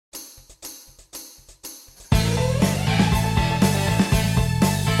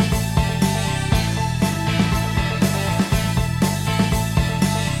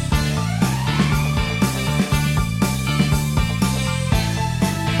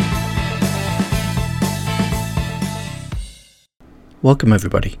Welcome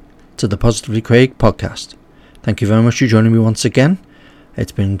everybody to the Positivelycraig Podcast. Thank you very much for joining me once again.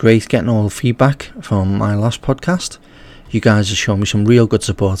 It's been great getting all the feedback from my last podcast. You guys have shown me some real good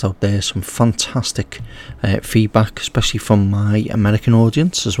support out there, some fantastic feedback, especially from my American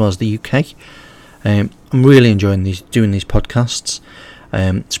audience as well as the UK. I'm really enjoying doing these podcasts,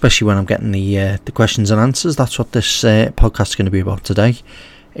 especially when I'm getting the questions and answers. That's what this podcast is going to be about today.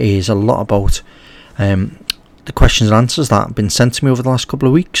 Is a lot about the questions and answers that have been sent to me over the last couple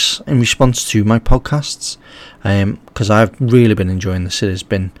of weeks in response to my podcasts, because I've really been enjoying this. It has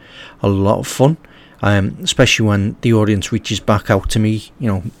been a lot of fun, especially when the audience reaches back out to me.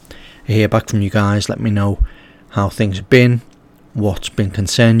 I hear back from you guys, let me know how things have been, what's been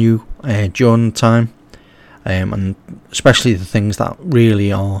concerning you during the time, and especially the things that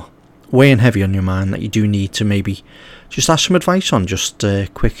really are weighing heavy on your mind that you do need to maybe just ask some advice on, just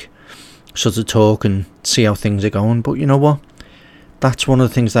quick sort of talk and see how things are going. But you know what, that's one of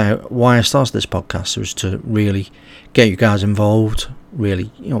the things why I started this podcast, was to really get you guys involved, really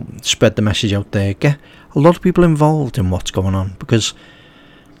spread the message out there, get a lot of people involved in what's going on, because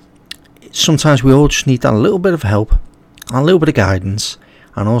sometimes we all just need that little bit of help, a little bit of guidance,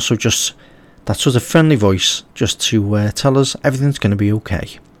 and also just that sort of friendly voice just to tell us everything's going to be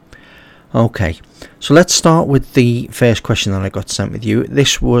okay. Okay, so let's start with the first question that I got sent with you.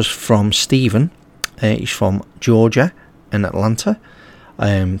 This was from Stephen. He's from Georgia in Atlanta.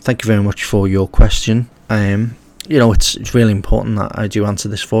 Thank you very much for your question. It's really important that I do answer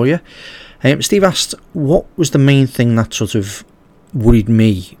this for you. Steve asked, what was the main thing that sort of worried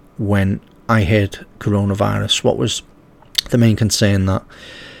me when I heard coronavirus? What was the main concern that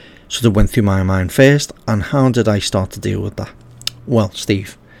sort of went through my mind first, and how did I start to deal with that? Well,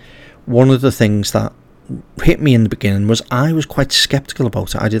 Steve, one of the things that hit me in the beginning was I was quite sceptical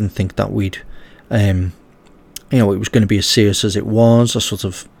about it. I didn't think that we'd, it was going to be as serious as it was. I sort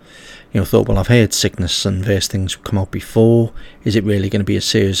of, thought, well, I've heard sickness and various things come out before. Is it really going to be as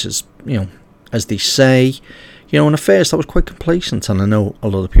serious as, as they say? And at first I was quite complacent, and I know a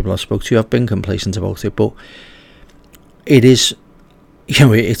lot of people I spoke to have been complacent about it, but it is,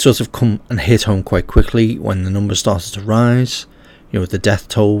 it sort of come and hit home quite quickly when the numbers started to rise. The death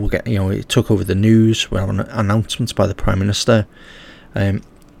toll, it took over the news. We have announcements by the Prime Minister.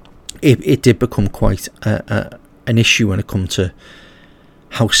 It did become quite an issue when it come to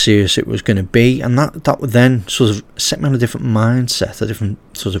how serious it was going to be, and that would then sort of set me on a different mindset, a different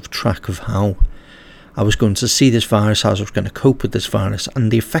sort of track of how I was going to see this virus, how I was going to cope with this virus,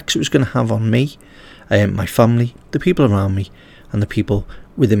 and the effects it was going to have on me, my family, the people around me, and the people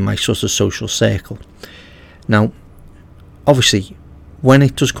within my sort of social circle. Now, obviously, when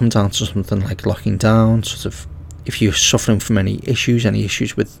it does come down to something like locking down, sort of, if you're suffering from any issues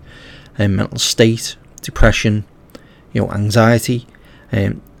with mental state, depression, anxiety,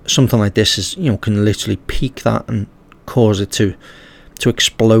 something like this is, can literally peak that and cause it to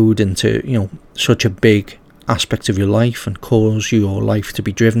explode into, such a big aspect of your life, and cause your life to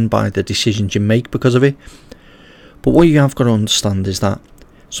be driven by the decisions you make because of it. But what you have got to understand is that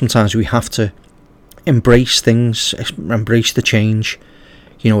sometimes we have to embrace things, embrace the change.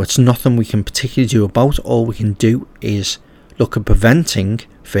 It's nothing we can particularly do about. All we can do is look at preventing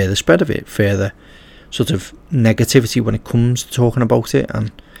further spread of it, further sort of negativity when it comes to talking about it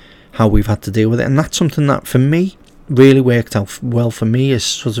and how we've had to deal with it. And that's something that for me really worked out well for me, is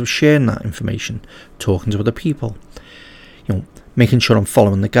sort of sharing that information, talking to other people, making sure I'm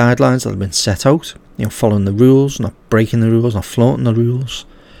following the guidelines that have been set out, following the rules, not breaking the rules, not flaunting the rules,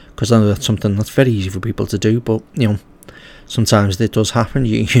 because I know that's something that's very easy for people to do, but sometimes it does happen.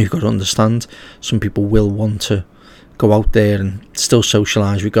 You've got to understand, some people will want to go out there and still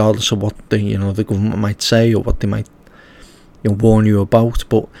socialise regardless of what the government might say or what they might warn you about.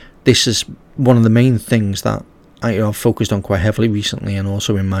 But this is one of the main things that I've focused on quite heavily recently, and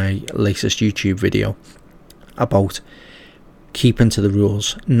also in my latest YouTube video, about keeping to the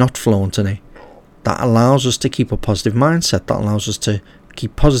rules, not flaunting it. That allows us to keep a positive mindset, that allows us to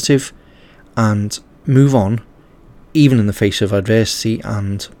keep positive and move on, even in the face of adversity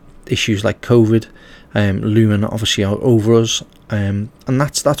and issues like COVID looming obviously out over us, and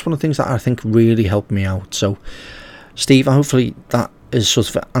that's one of the things that I think really helped me out. So Steve, hopefully that is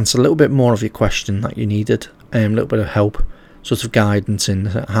sort of answered a little bit more of your question that you needed, a little bit of help, sort of guidance in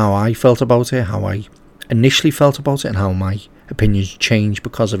how I felt about it, how I initially felt about it, and how my opinions changed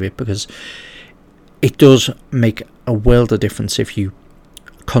because of it, because it does make a world of difference if you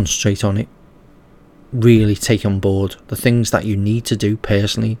concentrate on it, really take on board the things that you need to do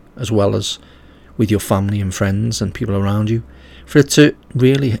personally, as well as with your family and friends and people around you, for it to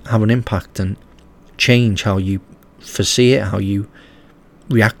really have an impact and change how you foresee it, how you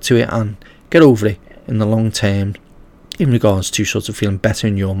react to it and get over it in the long term in regards to sort of feeling better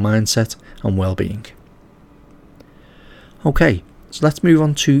in your mindset and well-being. Okay, so let's move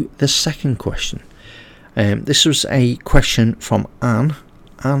on to the second question. This was a question from Anne.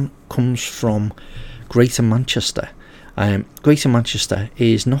 Anne comes from Greater Manchester. Greater Manchester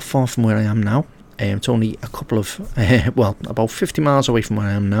is not far from where I am now. It's only a couple of, about 50 miles away from where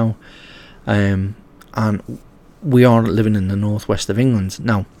I am now. And we are living in the northwest of England.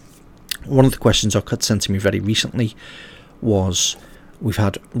 Now, one of the questions I got sent to me very recently was, we've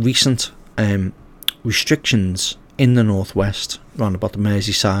had recent restrictions in the northwest, around about the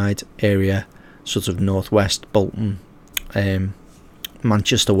Merseyside area, sort of northwest, Bolton,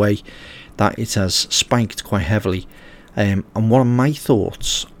 Manchester way, that it has spiked quite heavily. And what are my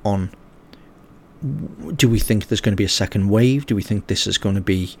thoughts on, do we think there's going to be a second wave? Do we think this is going to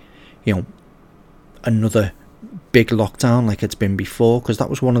be, another big lockdown like it's been before? Because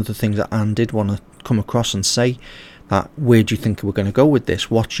that was one of the things that Anne did want to come across and say, that where do you think we're going to go with this?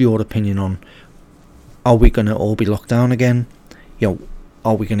 What's your opinion on, are we going to all be locked down again?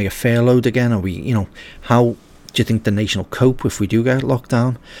 Are we going to get furloughed again? Are we, how do you think the nation will cope if we do get locked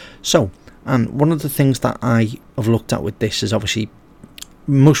down? So, and one of the things that I have looked at with this is, obviously,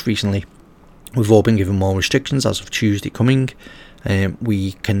 most recently, we've all been given more restrictions as of Tuesday coming.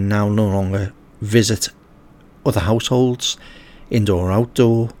 We can now no longer visit other households, indoor or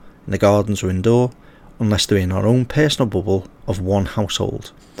outdoor, in the gardens or indoor, unless they're in our own personal bubble of one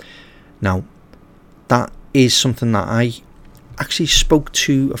household. Now, that is something that I actually spoke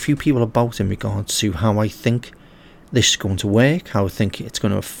to a few people about in regards to how I think this is going to work, how I think it's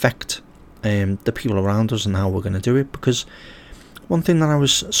going to affect the people around us and how we're going to do it. Because one thing that I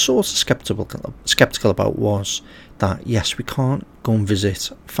was sort of skeptical about was that, yes, we can't go and visit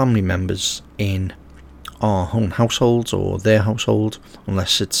family members in our own households or their household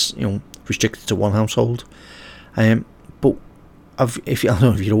unless it's restricted to one household. But I don't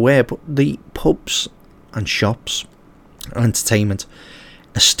know if you're aware, but the pubs and shops and entertainment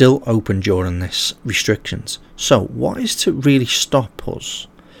are still open during this restrictions. So what is to really stop us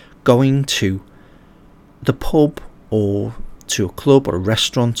going to the pub or to a club or a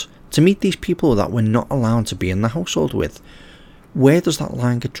restaurant to meet these people that we're not allowed to be in the household with? Where does that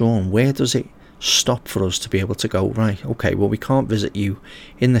line get drawn? Where does it stop for us to be able to go, right, okay, well, we can't visit you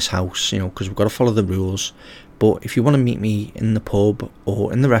in this house, because we've got to follow the rules, but if you want to meet me in the pub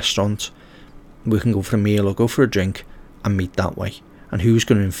or in the restaurant, we can go for a meal or go for a drink and meet that way. And who's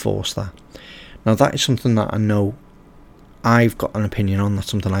going to enforce that? Now, that is something that I know I've got an opinion on. That's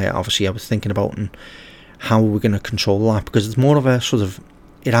something I was thinking about, and how are we going to control that? Because it's more of a sort of,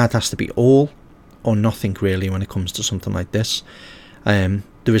 it either has to be all or nothing really when it comes to something like this.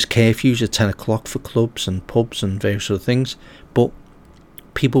 There is curfews at 10 o'clock for clubs and pubs and various other things, but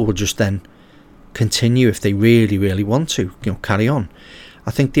people will just then continue if they really, really want to, carry on.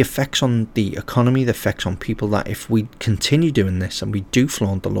 I think the effects on the economy, the effects on people, that if we continue doing this and we do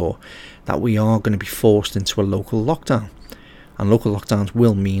flaunt the law, that we are going to be forced into a local lockdown. And local lockdowns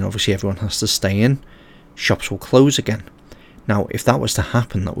will mean, obviously, everyone has to stay in, shops will close again. Now, if that was to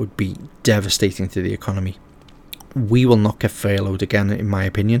happen, that would be devastating to the economy. We will not get furloughed again, in my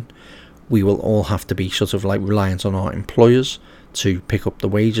opinion. We will all have to be sort of like reliant on our employers to pick up the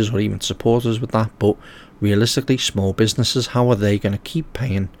wages or even support us with that. But realistically, small businesses, how are they going to keep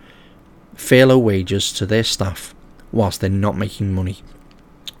paying furlough wages to their staff whilst they're not making money?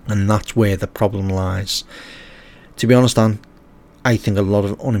 And that's where the problem lies. To be honest, Dan, I think a lot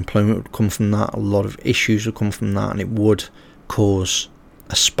of unemployment would come from that, a lot of issues would come from that, and it would cause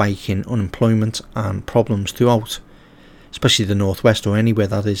a spike in unemployment and problems throughout, especially the northwest or anywhere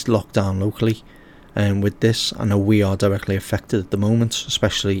that is locked down locally. And with this, I know we are directly affected at the moment,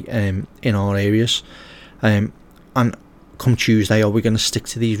 especially in our areas. And come Tuesday, are we going to stick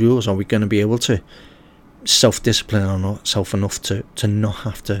to these rules? Are we going to be able to self-discipline ourselves enough to not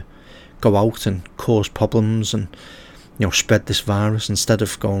have to go out and cause problems and spread this virus, instead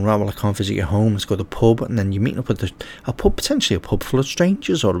of going, right, well, I can't visit your home, let's go to the pub, and then you're meeting up with potentially a pub full of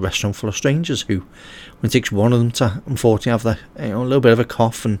strangers or a restaurant full of strangers who, when it takes one of them to unfortunately have a little bit of a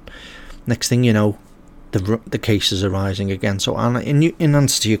cough, and next thing you know, the cases are rising again. So, Anna, in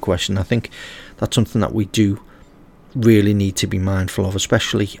answer to your question, I think that's something that we do really need to be mindful of,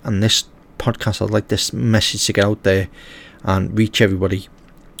 especially on this podcast. I'd like this message to get out there and reach everybody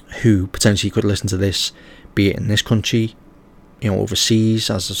who potentially could listen to this, be it in this country, overseas,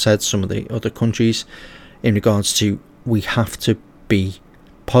 as I've said, some of the other countries, in regards to, we have to be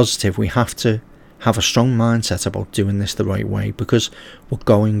positive. We have to have a strong mindset about doing this the right way, because we're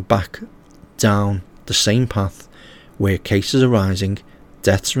going back down the same path where cases are rising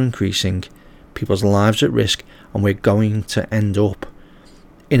deaths are increasing, people's lives are at risk, and we're going to end up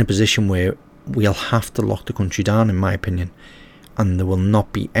in a position where we'll have to lock the country down, in my opinion, and there will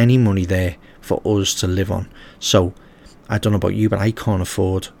not be any money there for us to live on. So I don't know about you, but I can't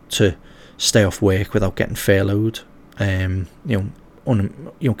afford to stay off work without getting furloughed, not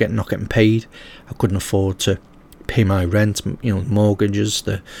getting paid. I couldn't afford to pay my rent, mortgages,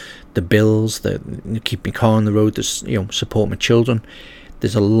 the bills, keep my car on the road, support my children.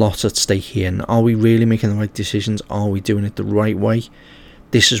 There's a lot at stake here, and are we really making the right decisions? Are we doing it the right way?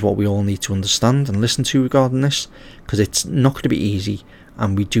 This is what we all need to understand and listen to regarding this, because it's not going to be easy,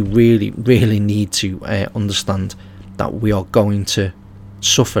 and we do really, really need to understand that we are going to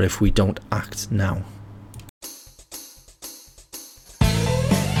suffer if we don't act now.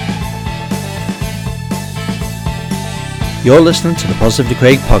 You're listening to the Positively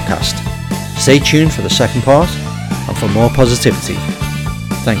Craig Podcast. Stay tuned for the second part and for more positivity.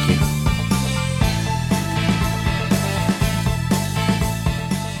 Thank you.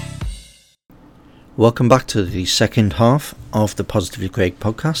 Welcome back to the second half of the Positively Craig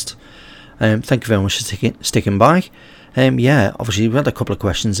Podcast. Thank you very much for sticking by. Obviously we had a couple of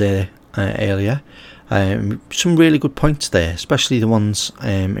questions there earlier. Some really good points there, especially the ones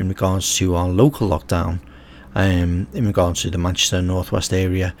in regards to our local lockdown. In regards to the Manchester Northwest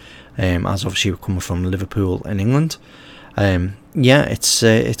area, as obviously we're coming from Liverpool in England.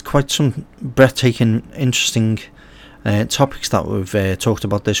 It's quite some breathtaking, interesting topics that we've talked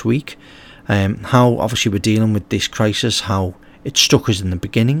about this week. How obviously we're dealing with this crisis, how it struck us in the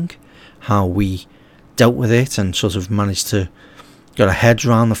beginning, how we dealt with it and sort of managed to get our heads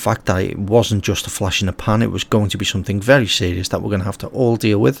around the fact that it wasn't just a flash in the pan, it was going to be something very serious that we're going to have to all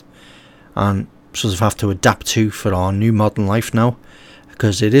deal with and sort of have to adapt to for our new modern life now,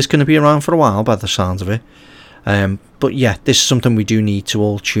 because it is going to be around for a while by the sounds of it. But yeah, this is something we do need to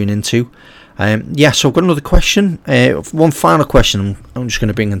all tune into. So I've got another question, one final question I'm just going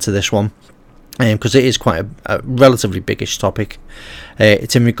to bring into this one, because it is quite a relatively biggish topic.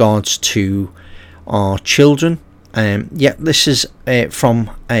 It's in regards to our children. This is from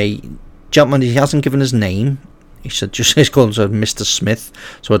a gentleman. He hasn't given his name. He said he's called himself Mr. Smith,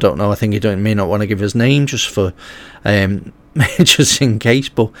 so I don't know. I think he may not want to give his name just for just in case.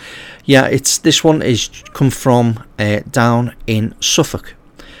 But yeah, this one is come from down in Suffolk.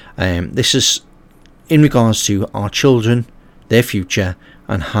 This is in regards to our children, their future,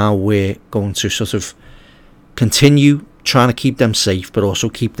 and how we're going to sort of continue trying to keep them safe, but also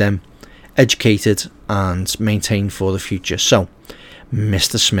keep them educated and maintained for the future. So,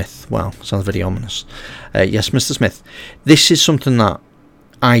 Mr. Smith, wow, sounds very ominous. Yes, Mr. Smith, this is something that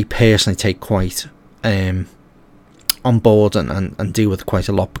I personally take quite on board and deal with quite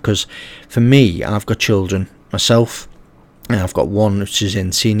a lot, because for me, I've got children myself, and I've got one which is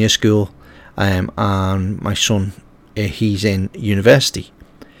in senior school, and my son, he's in university.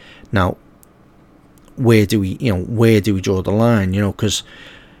 Now, where do we draw the line? Because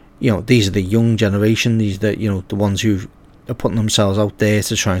these are the young generation. These are the ones who are putting themselves out there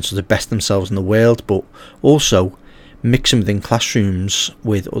to try and sort of best themselves in the world, but also mixing within classrooms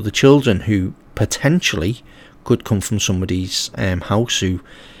with other children who potentially could come from somebody's house, who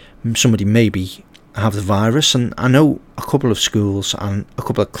somebody maybe have the virus. And I know a couple of schools and a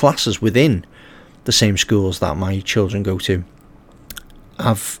couple of classes within the same schools that my children go to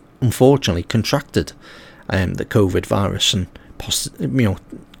have unfortunately contracted the COVID virus and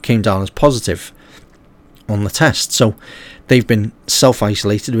came down as positive on the test. So they've been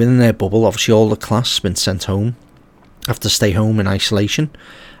self-isolated within their bubble. Obviously all the class has been sent home, have to stay home in isolation,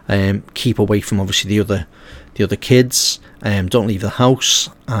 keep away from obviously the other kids, don't leave the house,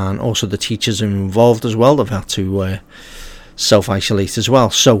 and also the teachers are involved as well. They've had to self-isolate as well.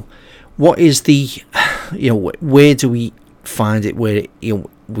 So what is the where do we find it where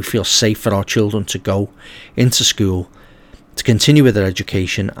we feel safe for our children to go into school to continue with their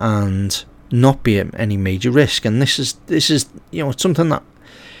education and not be at any major risk? And this is it's something that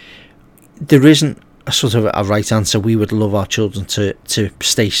there isn't a sort of a right answer. We would love our children to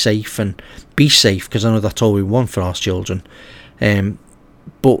stay safe and be safe, because I know that's all we want for our children,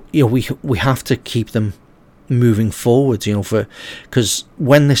 but we have to keep them moving forward, because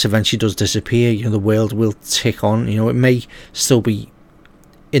when this eventually does disappear, the world will tick on. It may still be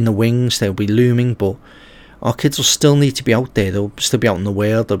in the wings, they'll be looming, but our kids will still need to be out there. They'll still be out in the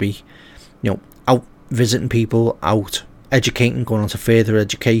world. They'll be out visiting people, out educating, going on to further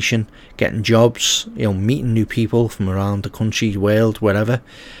education, getting jobs, meeting new people from around the country, world, wherever.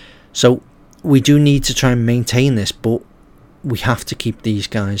 So we do need to try and maintain this, but we have to keep these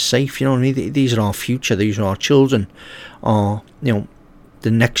guys safe. These are our future. These are our children. Our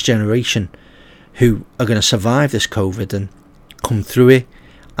the next generation who are going to survive this COVID and come through it,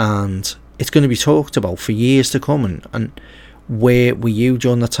 and it's going to be talked about for years to come. And where were you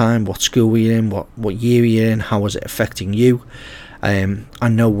during the time? What school were you in? What year were you in? How was it affecting you? I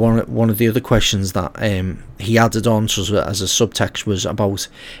know one of the other questions that he added on as a subtext was about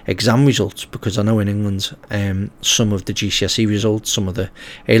exam results, because I know in England some of the GCSE results, some of the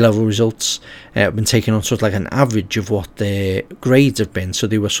A-level results have been taken on sort of like an average of what their grades have been. So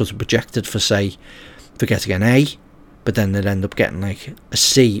they were sort of projected for, say, for getting an A, but then they'd end up getting like a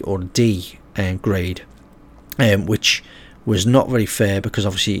C or D grade, which was not very fair, because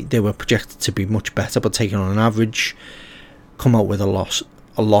obviously they were projected to be much better, but taken on an average, come out with a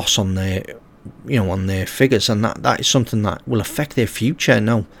loss on their, on their figures, and that is something that will affect their future.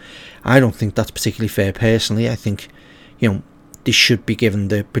 No, I don't think that's particularly fair personally. I think, they should be given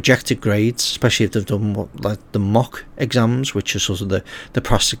the projected grades, especially if they've done like the mock exams, which are sort of the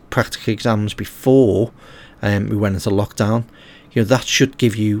practical exams before we went into lockdown. That should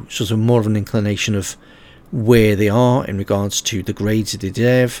give you sort of more of an inclination of where they are in regards to the grades that they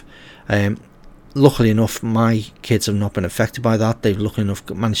deserve. Luckily enough, my kids have not been affected by that. They've luckily enough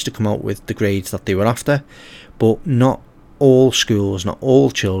managed to come out with the grades that they were after. But not all schools, not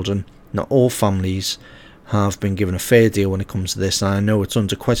all children, not all families have been given a fair deal when it comes to this. And I know it's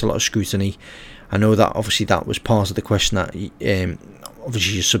under quite a lot of scrutiny. I know that obviously that was part of the question that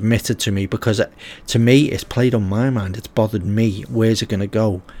obviously you submitted to me, because to me it's played on my mind. It's bothered me. Where's it going to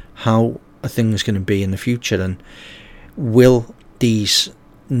go? How are things going to be in the future? And will these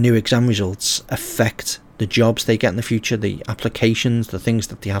new exam results affect the jobs they get in the future, the applications, the things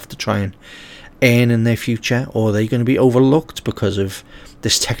that they have to try and earn in their future? Or are they going to be overlooked because of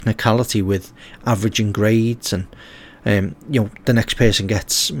this technicality with averaging grades? And the next person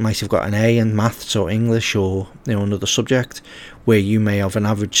might have got an A in maths or English or another subject, where you may have an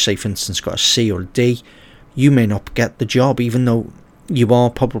average, say for instance, got a C or a D. You may not get the job, even though you are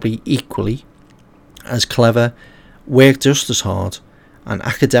probably equally as clever, work just as hard, and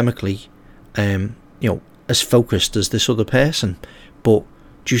academically as focused as this other person, but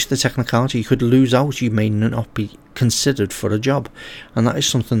due to the technicality you could lose out. You may not be considered for a job, and that is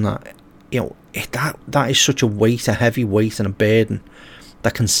something that that is such a heavy weight and a burden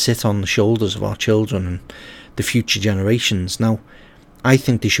that can sit on the shoulders of our children and the future generations. Now I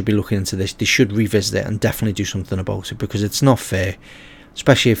think they should be looking into this. They should revisit it and definitely do something about it, because it's not fair,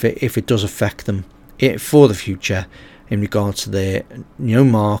 especially if it does affect them for the future in regards to their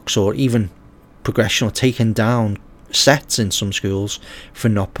marks, or even progression, or taking down sets in some schools for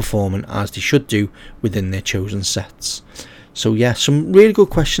not performing as they should do within their chosen sets. So yeah, some really good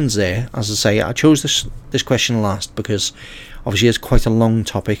questions there. As I say, I chose this question last because obviously it's quite a long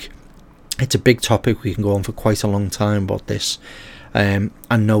topic. It's a big topic. We can go on for quite a long time about this.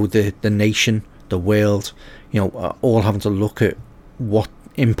 I know the nation, the world, are all having to look at what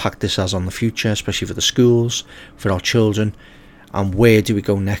impact this has on the future, especially for the schools, for our children, and where do we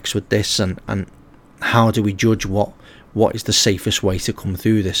go next with this, and how do we judge what is the safest way to come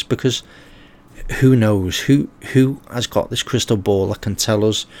through this? Because who knows, who has got this crystal ball that can tell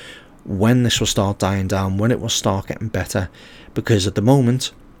us when this will start dying down, when it will start getting better? Because at the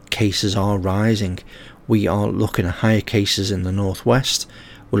moment cases are rising. We are looking at higher cases in the northwest.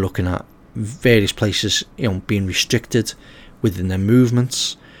 We're looking at various places being restricted within their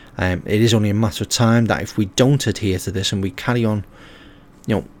movements. It is only a matter of time that if we don't adhere to this and we carry on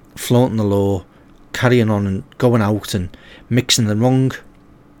flaunting the law, carrying on and going out and mixing the wrong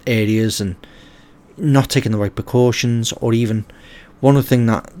areas and not taking the right precautions, or even one of the things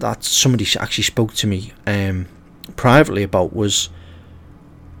that somebody actually spoke to me privately about was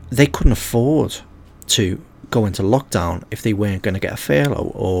they couldn't afford to go into lockdown if they weren't going to get a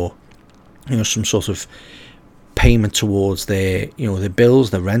furlough or some sort of payment towards their their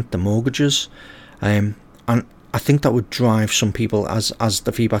bills, their rent, their mortgages, and I think that would drive some people, as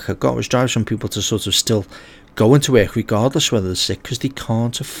the feedback I got was, drive some people to sort of still go into work regardless whether they're sick, because they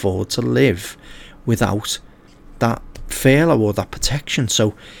can't afford to live without that furlough or that protection.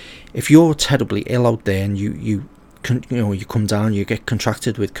 So if you're terribly ill out there and you come down, you get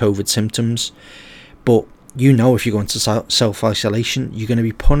contracted with COVID symptoms, but if you go into self-isolation, you're going to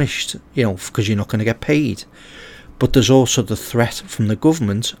be punished, because you're not going to get paid. But there's also the threat from the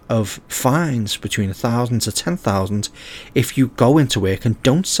government of fines between 1,000 to 10,000 if you go into work and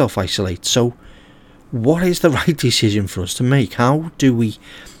don't self-isolate. So what is the right decision for us to make? How do we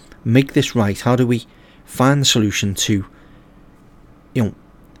make this right? How do we find the solution to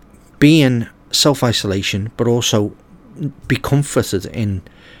be in self-isolation but also be comforted in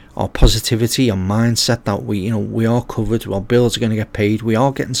our positivity, our mindset that we are covered, our bills are going to get paid, we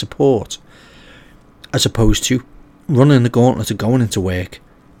are getting support, as opposed to running the gauntlet of going into work,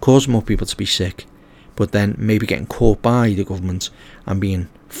 causing more people to be sick, but then maybe getting caught by the government and being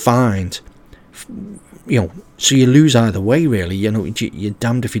fined. So you lose either way, really. You're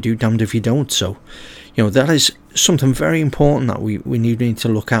damned if you do, damned if you don't. So that is something very important that we need to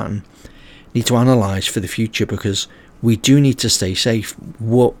look at and need to analyse for the future, because we do need to stay safe.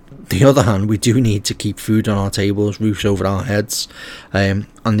 On the other hand, we do need to keep food on our tables, roofs over our heads, and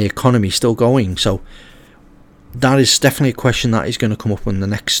the economy still going. So that is definitely a question that is going to come up in the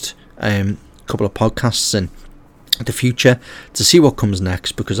next couple of podcasts in the future, to see what comes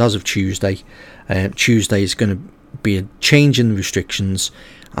next, because as of Tuesday is going to be a change in the restrictions,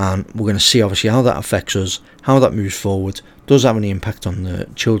 and we're going to see obviously how that affects us, how that moves forward. Does it have any impact on the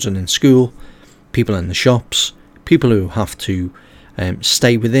children in school, people in the shops, people who have to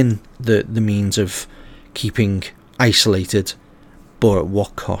stay within the means of keeping isolated, but at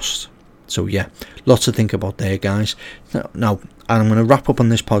what cost? So yeah, lots to think about there, guys. Now I'm going to wrap up on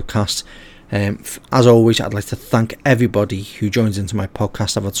this podcast. As always, I'd like to thank everybody who joins into my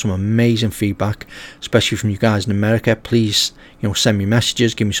podcast. I've had some amazing feedback, especially from you guys in America. Please, send me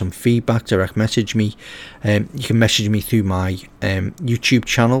messages, give me some feedback, direct message me. You can message me through my YouTube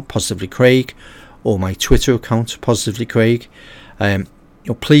channel, Positively Craig, or my Twitter account, Positively Craig.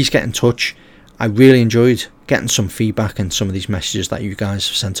 Please get in touch. I really enjoyed getting some feedback and some of these messages that you guys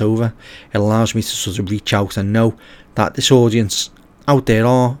have sent over. It allows me to sort of reach out and know that this audience out there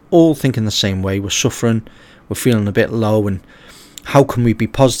are all thinking the same way. We're suffering, we're feeling a bit low, and how can we be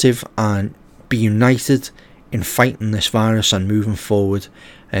positive and be united in fighting this virus and moving forward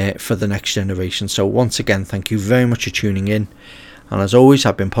for the next generation? So once again, thank you very much for tuning in, and as always,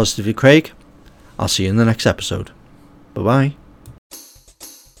 I've been Positively Craig. I'll see you in the next episode. Bye bye.